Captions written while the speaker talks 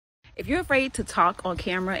If you're afraid to talk on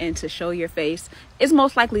camera and to show your face, it's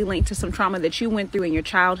most likely linked to some trauma that you went through in your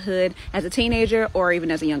childhood as a teenager or even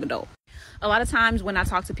as a young adult. A lot of times when I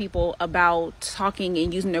talk to people about talking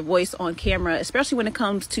and using their voice on camera, especially when it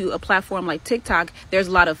comes to a platform like TikTok, there's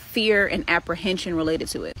a lot of fear and apprehension related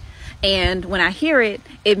to it. And when I hear it,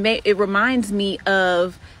 it reminds me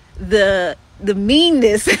of the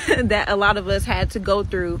meanness that a lot of us had to go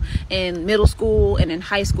through in middle school and in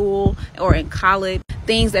high school or in college.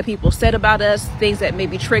 Things that people said about us, things that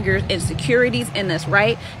maybe triggered insecurities in us,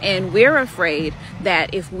 right? And we're afraid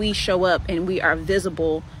that if we show up and we are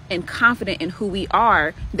visible and confident in who we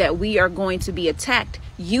are, that we are going to be attacked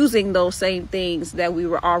using those same things that we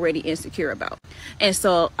were already insecure about. And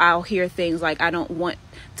so I'll hear things like, I don't want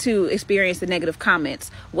to experience the negative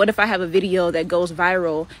comments. What if I have a video that goes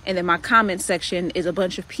viral and then my comment section is a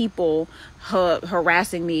bunch of people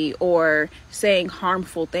harassing me or saying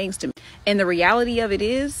harmful things to me? And the reality of it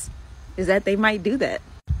is that they might do that.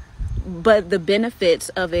 But the benefits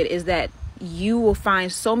of it is that you will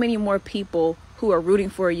find so many more people who are rooting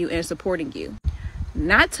for you and supporting you.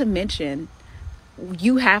 Not to mention,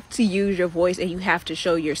 you have to use your voice and you have to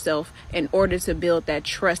show yourself in order to build that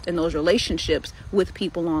trust in those relationships with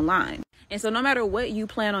people online. And so no matter what you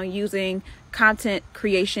plan on using content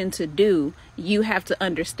creation to do, you have to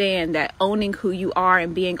understand that owning who you are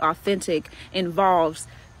and being authentic involves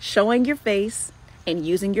showing your face and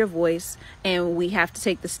using your voice. And we have to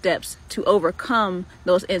take the steps to overcome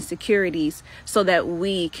those insecurities so that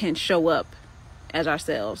we can show up as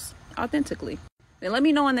ourselves authentically. Then let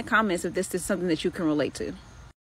me know in the comments if this is something that you can relate to.